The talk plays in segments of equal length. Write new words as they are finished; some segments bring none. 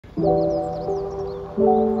Good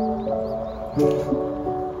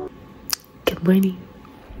morning.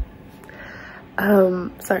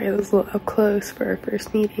 Sorry, it was a little up close for our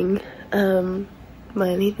first meeting. My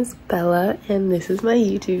name is Bella and this is my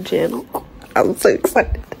YouTube channel. I'm so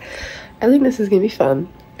excited. I think this is gonna be fun.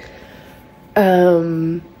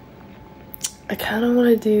 I kind of want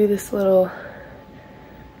to do this little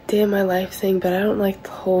day in my life thing, but I don't like the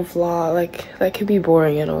whole vlog. Like, that could be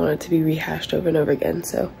boring. I don't want it to be rehashed over and over again,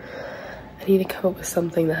 so I need to come up with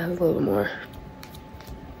something that has a little bit more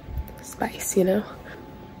spice, you know?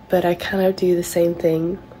 But I kind of do the same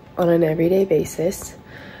thing on an everyday basis,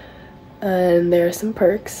 and there are some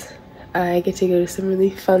perks. I get to go to some really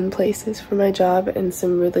fun places for my job and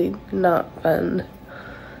some really not fun,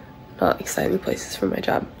 not exciting places for my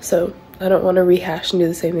job. So I don't want to rehash and do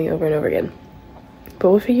the same thing over and over again, but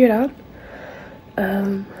we'll figure it out.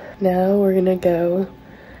 Now we're gonna go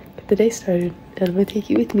get the day started and I'm gonna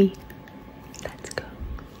take you with me. Let's go.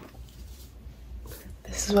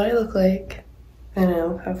 This is what I look like. I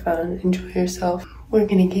know, have fun, enjoy yourself. We're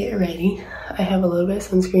gonna get ready. I have a little bit of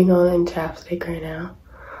sunscreen on and chapstick right now,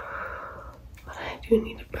 but I do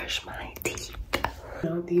need to brush my teeth.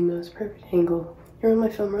 Not the most perfect angle. You're on my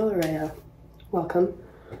film roller right now. Welcome.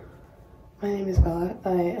 My name is Bella.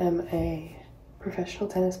 I am a professional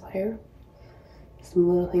tennis player. Some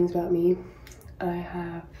little things about me. I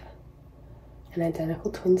have an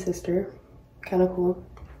identical twin sister. Kind of cool.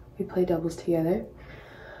 We play doubles together.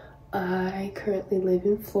 I currently live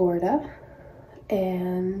in Florida,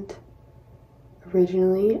 and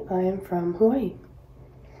originally I am from Hawaii.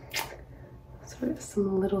 So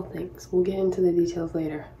some little things. We'll get into the details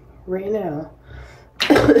later. Right now,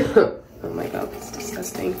 oh my god, that's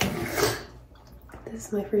disgusting. This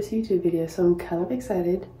is my first YouTube video, so I'm kind of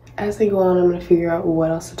excited. As I go on, I'm gonna figure out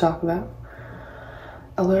what else to talk about.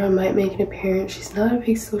 Allura might make an appearance. She's not a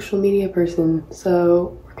big social media person,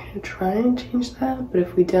 so we're gonna try and change that, but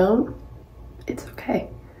if we don't, it's okay.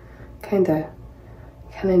 Kinda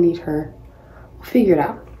need her. We'll figure it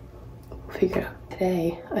out. We'll figure it out.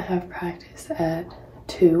 Today, I have practice at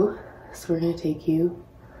 2, so we're gonna take you,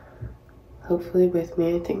 hopefully with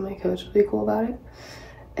me. I think my coach will be cool about it.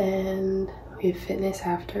 And we have fitness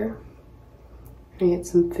after. We're gonna get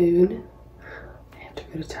some food. I have to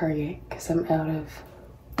go to Target because I'm out of...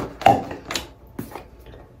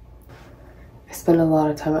 I spend a lot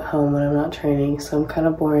of time at home when I'm not training, so I'm kind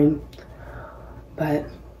of boring. But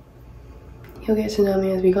you'll get to know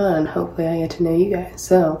me as we go on. Hopefully I get to know you guys.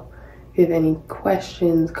 So if you have any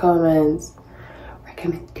questions, comments,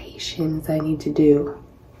 recommendations I need to do,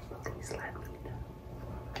 please let me know.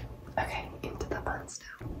 Okay, into the fun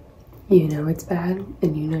stuff. You know it's bad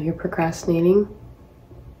and you know you're procrastinating.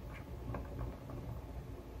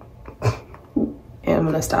 And I'm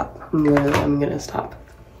gonna stop. I'm gonna stop.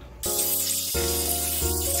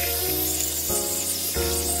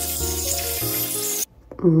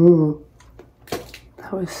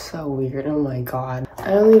 That was so weird. Oh my god.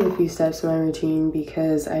 I only have a few steps in my routine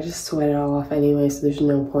because I just sweat it all off anyway, so there's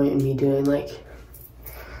no point in me doing like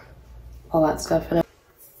all that stuff. And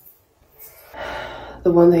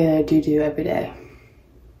the one thing that I do every day,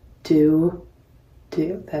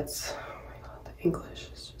 that's, oh my god, the English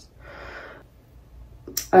is just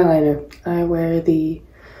eyeliner. I wear the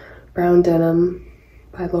brown denim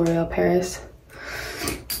by L'Oreal Paris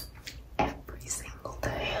every single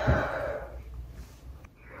day.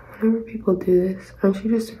 Whenever people do this, aren't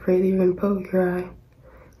you just afraid that you're gonna poke your eye?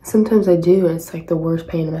 Sometimes I do, and it's like the worst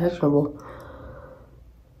pain imaginable.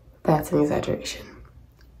 That's an exaggeration.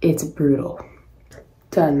 It's brutal.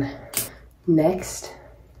 Done. Next,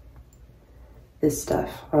 this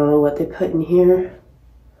stuff. I don't know what they put in here.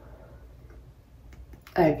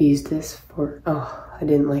 I've used this for, oh, I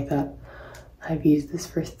didn't like that. I've used this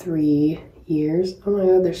for 3 years. Oh my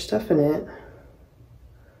god, there's stuff in it.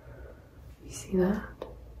 You see that?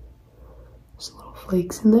 There's little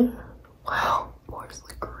flakes in there. Wow, pores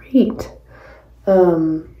look great.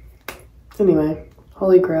 Anyway,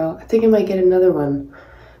 holy grail. I think I might get another one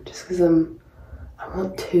just because I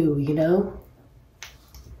want 2, you know?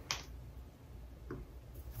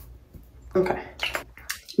 Okay.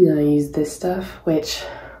 Now I use this stuff, which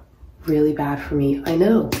really bad for me. I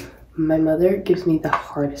know. My mother gives me the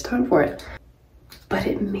hardest time for it, but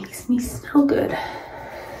it makes me smell good.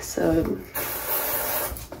 So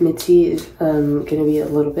Mitzi is gonna be a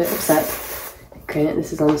little bit upset. Granted,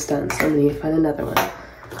 this is almost done, so I'm gonna need to find another one.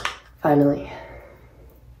 Finally.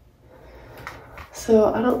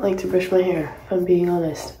 So I don't like to brush my hair, if I'm being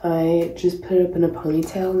honest. I just put it up in a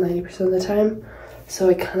ponytail 90% of the time. So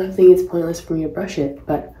I kind of think it's pointless for me to brush it,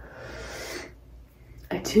 but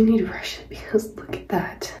I do need to brush it because look at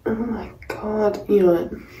that. Oh You know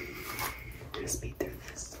what? I'm gonna speed through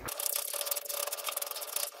this.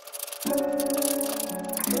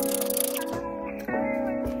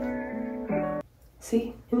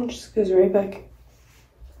 See? And it just goes right back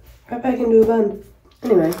into a bun.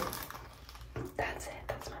 Anyway, that's it.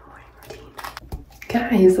 That's my morning routine.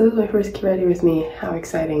 Guys, this is my first Get Ready With Me. How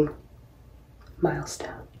exciting.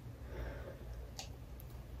 Milestone.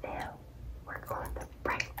 Now, we're going to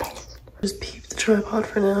breakfast. Just peep the tripod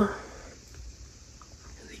for now.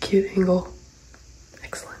 Really cute angle.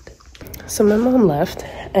 Excellent. So my mom left,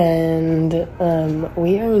 and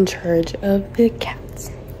we are in charge of the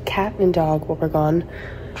cats. Cat and dog while we're gone.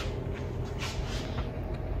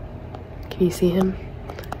 Can you see him?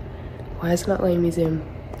 Why is it not letting me zoom?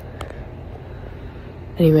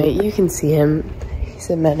 Anyway, you can see him. He's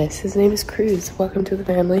a menace. His name is Cruz. Welcome to the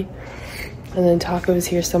family. And then Taco is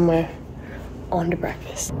here somewhere. On to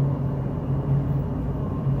breakfast.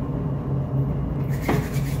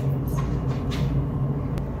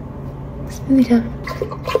 Smoothie time.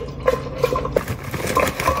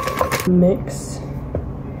 Mix.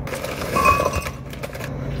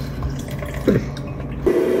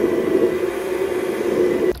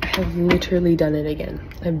 I've literally done it again.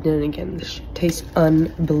 I've done it again. This shit tastes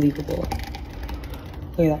unbelievable.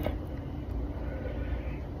 Look at that.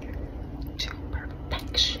 To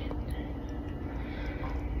perfection.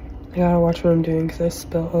 I gotta watch what I'm doing because I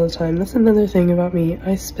spill all the time. That's another thing about me.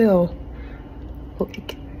 I spill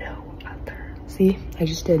like no other. See? I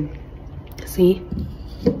just did. See?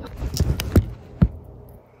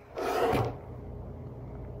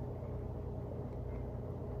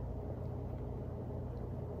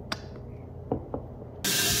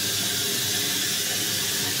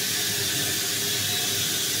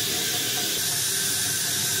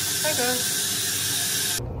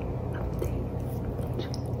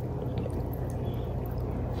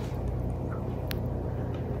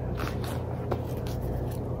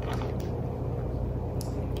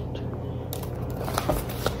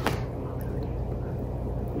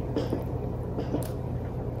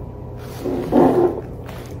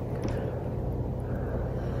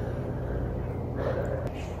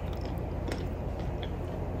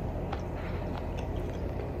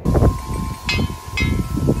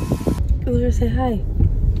 Go say hi.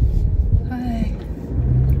 Hi.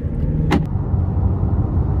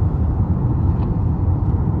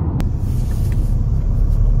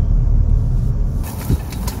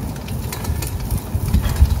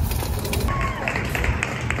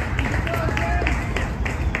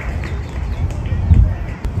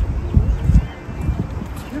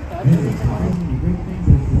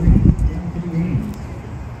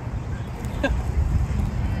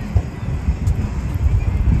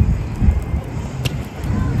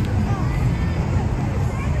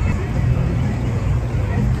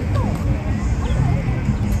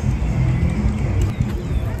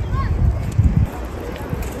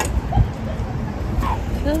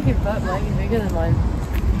 I feel like your butt might be bigger than mine.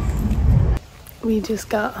 We just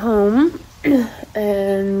got home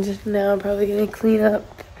and now I'm probably gonna clean up,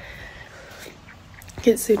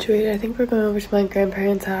 get situated. I think we're going over to my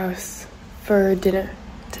grandparents' house for dinner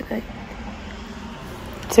tonight.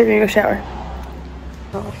 So we're gonna go shower.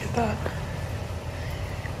 Oh, look at that.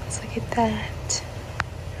 Let's look at that.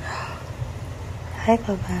 I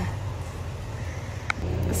love that.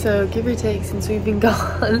 So give or take, since we've been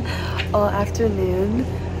gone all afternoon,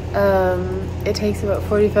 it takes about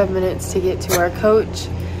 45 minutes to get to our coach,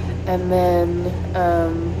 and then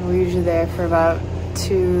we're usually there for about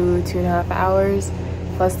 2.5 hours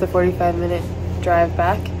plus the 45-minute drive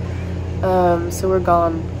back. So we're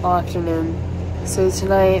gone all afternoon. So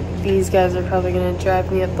tonight these guys are probably gonna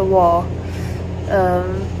drive me up the wall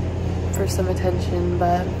for some attention,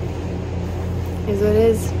 but it is what it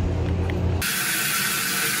is.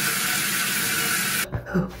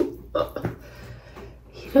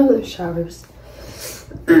 You know those showers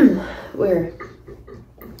where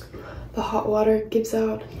the hot water gives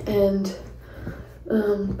out and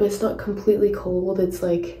but it's not completely cold, it's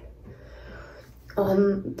like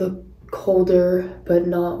on the colder but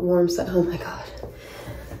not warm side. Oh my god,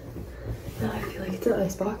 now I feel like it's an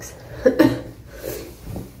ice box.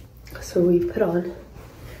 So we put on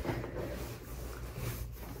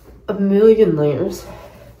a million layers.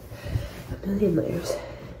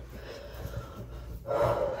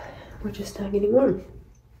 We're just not getting warm.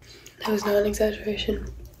 That was not an exaggeration.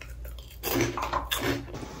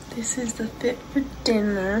 This is the fit for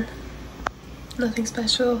dinner. Nothing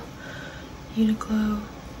special. Uniqlo.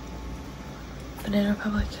 Banana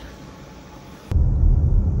Republic.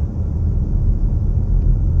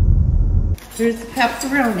 Here's the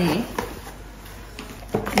pepperoni.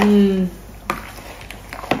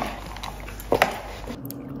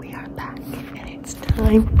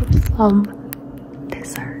 time for some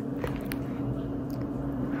dessert.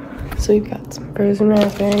 So we've got some frozen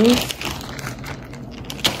raspberries.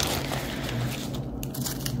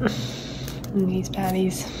 And these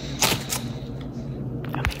patties.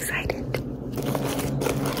 I'm excited.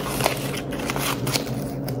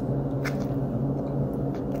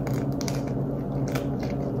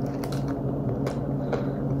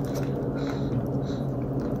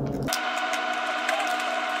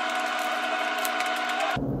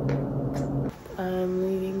 I'm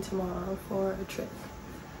leaving tomorrow for a trip,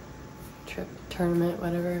 tournament,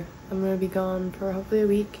 whatever. I'm gonna be gone for hopefully a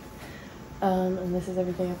week. And this is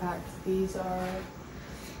everything I packed. These are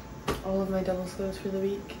all of my doubles clothes for the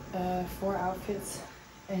week, 4 outfits,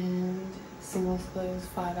 and singles clothes,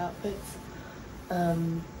 5 outfits,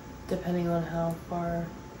 depending on how far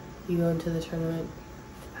you go into the tournament,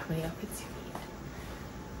 how many outfits you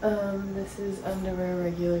need. This is underwear,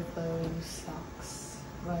 regular clothes, socks,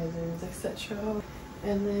 visors, etc.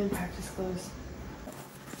 And then practice clothes.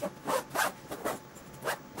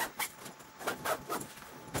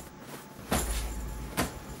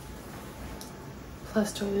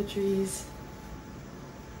 Plus toiletries.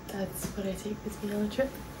 That's what I take with me on a trip.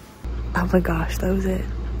 Oh my gosh, that was it.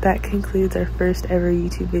 That concludes our first ever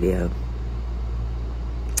YouTube video.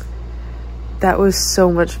 That was so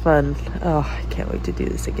much fun. Oh, I can't wait to do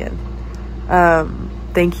this again.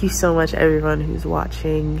 Thank you so much everyone who's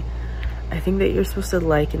watching. I think that you're supposed to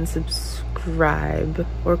like and subscribe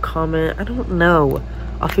or comment. I don't know.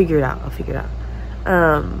 I'll figure it out.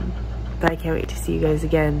 But I can't wait to see you guys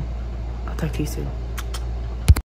again. I'll talk to you soon.